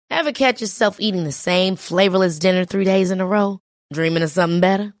Ever catch yourself eating the same flavorless dinner 3 days in a row? Dreaming of something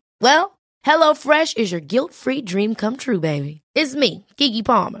better? Well, HelloFresh is your guilt-free dream come true, baby. It's me, Keke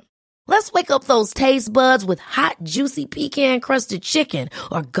Palmer. Let's wake up those taste buds with hot, juicy pecan-crusted chicken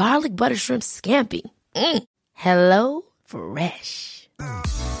or garlic butter shrimp scampi. Hello Fresh.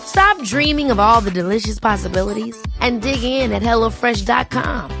 Stop dreaming of all the delicious possibilities and dig in at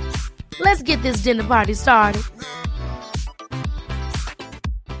HelloFresh.com. Let's get this dinner party started.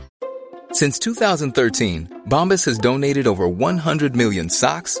 Since 2013, Bombas has donated over 100 million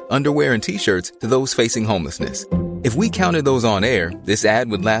socks, underwear, and T-shirts to those facing homelessness. If we counted those on air, this ad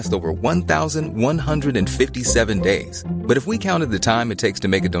would last over 1,157 days. But if we counted the time it takes to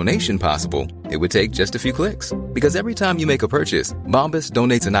make a donation possible, it would take just a few clicks. Because every time you make a purchase, Bombas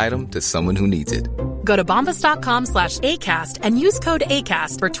donates an item to someone who needs it. Go to bombas.com/ACAST and use code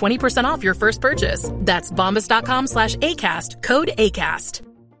ACAST for 20% off your first purchase. That's bombas.com/ACAST, code ACAST.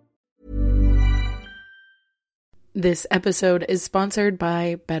 This episode is sponsored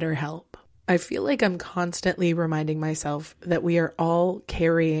by BetterHelp. I feel like I'm constantly reminding myself that we are all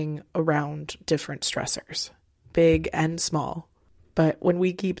carrying around different stressors, big and small. But when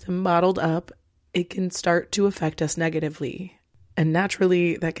we keep them bottled up, it can start to affect us negatively. And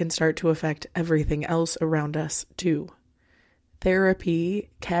naturally, that can start to affect everything else around us too. Therapy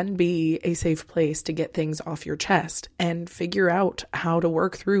can be a safe place to get things off your chest and figure out how to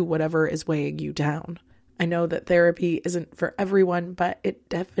work through whatever is weighing you down. I know that therapy isn't for everyone, but it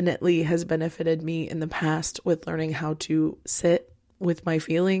definitely has benefited me in the past with learning how to sit with my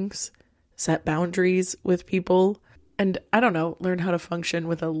feelings, set boundaries with people, and learn how to function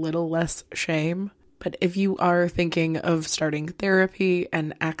with a little less shame. But if you are thinking of starting therapy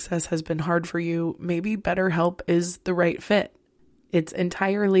and access has been hard for you, maybe BetterHelp is the right fit. It's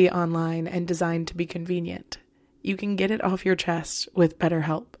entirely online and designed to be convenient. You can get it off your chest with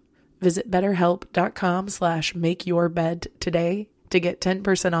BetterHelp. Visit BetterHelp.com/makeyourbed today to get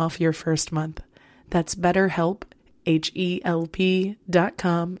 10% off your first month. That's BetterHelp,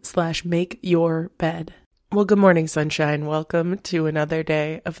 HELP.com/makeyourbed. Well, good morning, sunshine. Welcome to another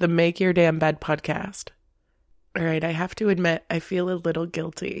day of the Make Your Damn Bed podcast. All right, I have to admit, I feel a little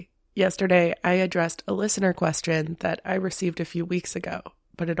guilty. Yesterday, I addressed a listener question that I received a few weeks ago,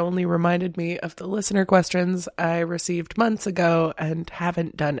 but it only reminded me of the listener questions I received months ago and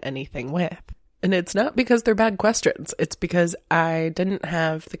haven't done anything with. And it's not because they're bad questions. It's because I didn't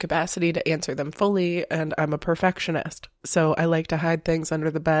have the capacity to answer them fully, and I'm a perfectionist. So I like to hide things under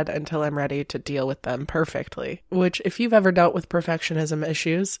the bed until I'm ready to deal with them perfectly. Which, if you've ever dealt with perfectionism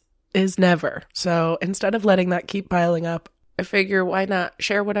issues, is never. So instead of letting that keep piling up, I figure why not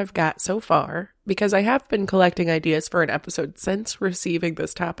share what I've got so far, because I have been collecting ideas for an episode since receiving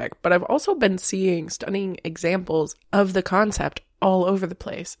this topic, but I've also been seeing stunning examples of the concept all over the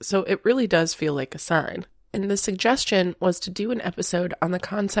place, so it really does feel like a sign. And the suggestion was to do an episode on the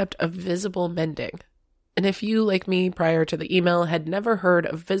concept of visible mending. And if you, like me prior to the email, had never heard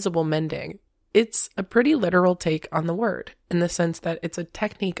of visible mending, it's a pretty literal take on the word, in the sense that it's a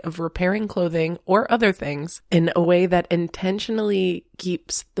technique of repairing clothing or other things in a way that intentionally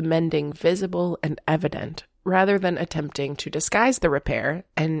keeps the mending visible and evident, rather than attempting to disguise the repair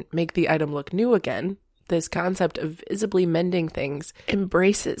and make the item look new again. This concept of visibly mending things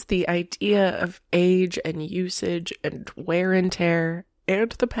embraces the idea of age and usage and wear and tear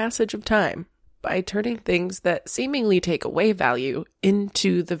and the passage of time, by turning things that seemingly take away value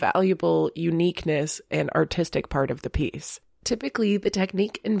into the valuable uniqueness and artistic part of the piece. Typically, the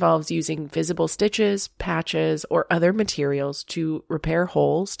technique involves using visible stitches, patches, or other materials to repair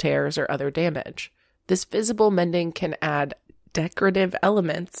holes, tears, or other damage. This visible mending can add decorative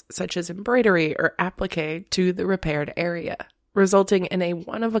elements such as embroidery or applique to the repaired area, resulting in a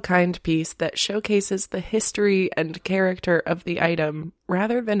one-of-a-kind piece that showcases the history and character of the item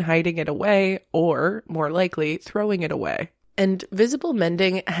rather than hiding it away or, more likely, throwing it away. And visible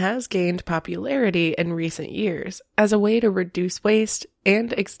mending has gained popularity in recent years as a way to reduce waste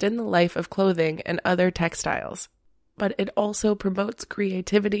and extend the life of clothing and other textiles. But it also promotes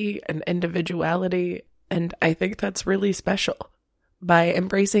creativity and individuality, and I think that's really special. By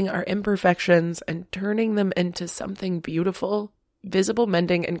embracing our imperfections and turning them into something beautiful, visible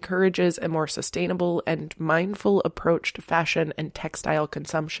mending encourages a more sustainable and mindful approach to fashion and textile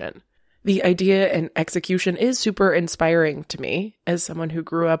consumption. The idea and execution is super inspiring to me, as someone who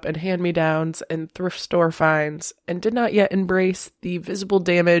grew up in hand-me-downs and thrift store finds and did not yet embrace the visible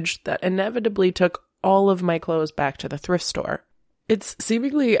damage that inevitably took all of my clothes back to the thrift store. It's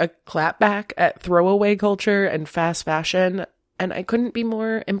seemingly a clapback at throwaway culture and fast fashion, and I couldn't be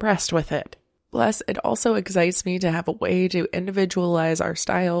more impressed with it. Plus, it also excites me to have a way to individualize our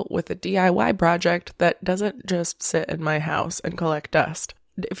style with a DIY project that doesn't just sit in my house and collect dust.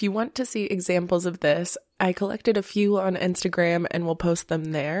 If you want to see examples of this, I collected a few on Instagram and will post them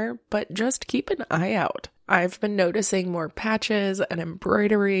there, but just keep an eye out. I've been noticing more patches and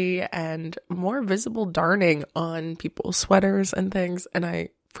embroidery and more visible darning on people's sweaters and things, and I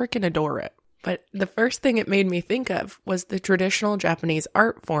freaking adore it. But the first thing it made me think of was the traditional Japanese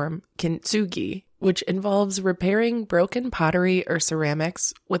art form, kintsugi, which involves repairing broken pottery or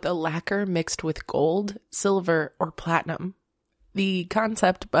ceramics with a lacquer mixed with gold, silver, or platinum. The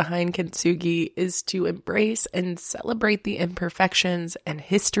concept behind kintsugi is to embrace and celebrate the imperfections and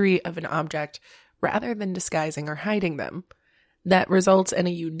history of an object rather than disguising or hiding them. That results in a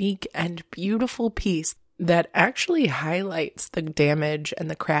unique and beautiful piece that actually highlights the damage and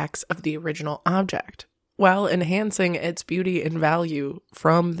the cracks of the original object, while enhancing its beauty and value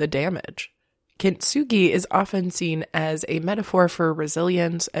from the damage. Kintsugi is often seen as a metaphor for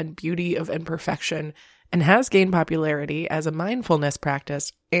resilience and beauty of imperfection, and has gained popularity as a mindfulness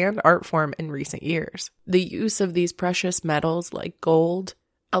practice and art form in recent years. The use of these precious metals like gold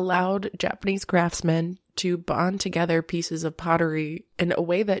allowed Japanese craftsmen to bond together pieces of pottery in a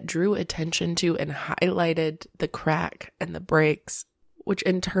way that drew attention to and highlighted the crack and the breaks, which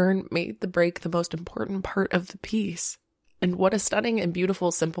in turn made the break the most important part of the piece. And what a stunning and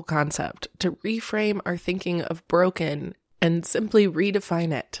beautiful simple concept to reframe our thinking of broken and simply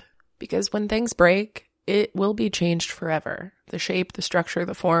redefine it. Because when things break, it will be changed forever. The shape, the structure,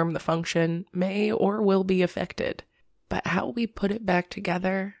 the form, the function may or will be affected. But how we put it back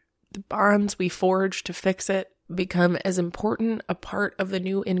together, the bonds we forge to fix it, become as important a part of the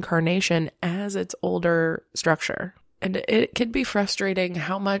new incarnation as its older structure. And it can be frustrating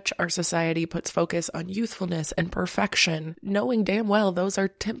how much our society puts focus on youthfulness and perfection, knowing damn well those are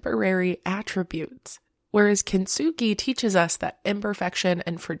temporary attributes. Whereas kintsugi teaches us that imperfection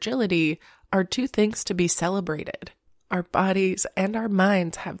and fragility are two things to be celebrated. Our bodies and our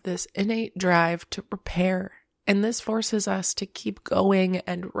minds have this innate drive to repair, and this forces us to keep going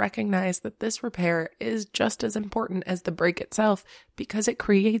and recognize that this repair is just as important as the break itself because it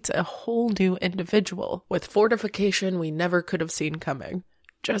creates a whole new individual with fortification we never could have seen coming.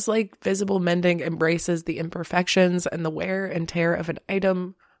 Just like visible mending embraces the imperfections and the wear and tear of an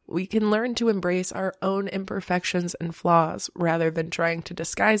item, we can learn to embrace our own imperfections and flaws rather than trying to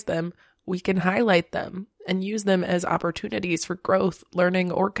disguise them. We can highlight them and use them as opportunities for growth,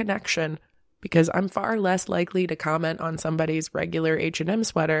 learning, or connection, because I'm far less likely to comment on somebody's regular H&M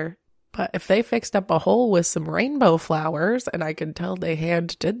sweater, but if they fixed up a hole with some rainbow flowers and I can tell they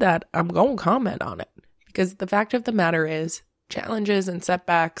hand did that, I'm going to comment on it. Because the fact of the matter is, challenges and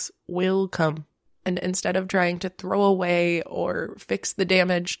setbacks will come. And instead of trying to throw away or fix the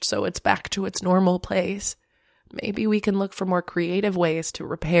damage so it's back to its normal place, maybe we can look for more creative ways to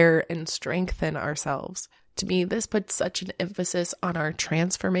repair and strengthen ourselves. To me, this puts such an emphasis on our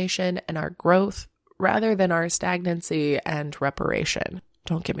transformation and our growth rather than our stagnancy and reparation.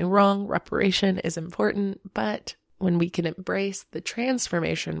 Don't get me wrong, reparation is important, but when we can embrace the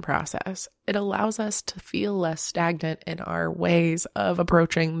transformation process, it allows us to feel less stagnant in our ways of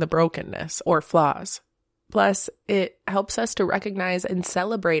approaching the brokenness or flaws. Plus, it helps us to recognize and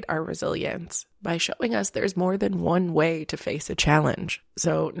celebrate our resilience by showing us there's more than one way to face a challenge.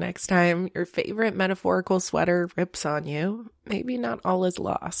 So next time your favorite metaphorical sweater rips on you, maybe not all is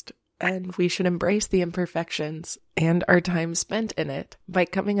lost, and we should embrace the imperfections and our time spent in it by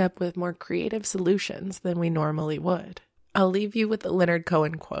coming up with more creative solutions than we normally would. I'll leave you with the Leonard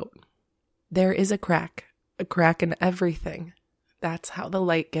Cohen quote. "There is a crack in everything. That's how the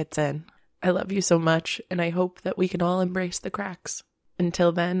light gets in." I love you so much, and I hope that we can all embrace the cracks.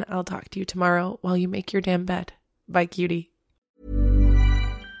 Until then, I'll talk to you tomorrow while you make your damn bed. Bye, cutie.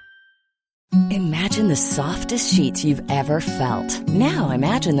 Imagine the softest sheets you've ever felt. Now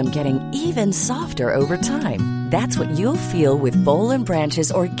imagine them getting even softer over time. That's what you'll feel with Boll &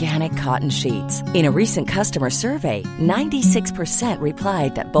 Branch's organic cotton sheets. In a recent customer survey, 96%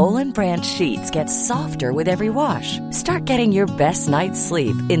 replied that Boll & Branch sheets get softer with every wash. Start getting your best night's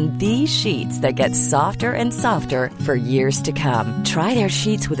sleep in these sheets that get softer and softer for years to come. Try their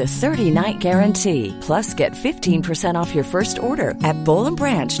sheets with a 30-night guarantee. Plus, get 15% off your first order at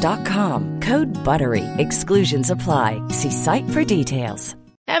bollandbranch.com. Code BUTTERY. Exclusions apply. See site for details.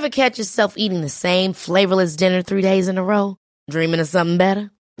 Ever catch yourself eating the same flavorless dinner 3 days in a row? Dreaming of something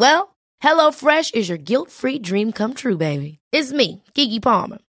better? Well, HelloFresh is your guilt-free dream come true, baby. It's me, Keke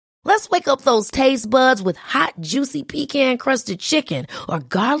Palmer. Let's wake up those taste buds with hot, juicy pecan-crusted chicken or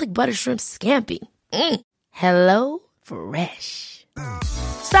garlic butter shrimp scampi. Hello Fresh.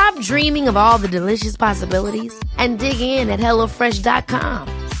 Stop dreaming of all the delicious possibilities and dig in at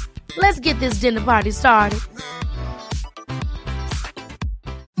HelloFresh.com. Let's get this dinner party started.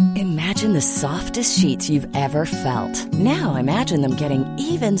 Imagine the softest sheets you've ever felt. Now imagine them getting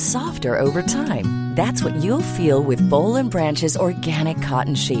even softer over time. That's what you'll feel with Boll & Branch's organic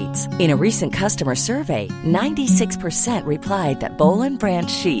cotton sheets. In a recent customer survey, 96% replied that Boll & Branch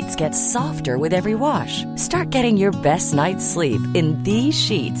sheets get softer with every wash. Start getting your best night's sleep in these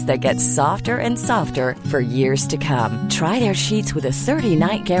sheets that get softer and softer for years to come. Try their sheets with a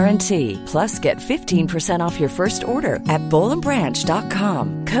 30-night guarantee. Plus, get 15% off your first order at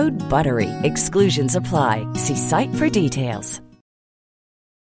bollandbranch.com. Code BUTTERY. Exclusions apply. See site for details.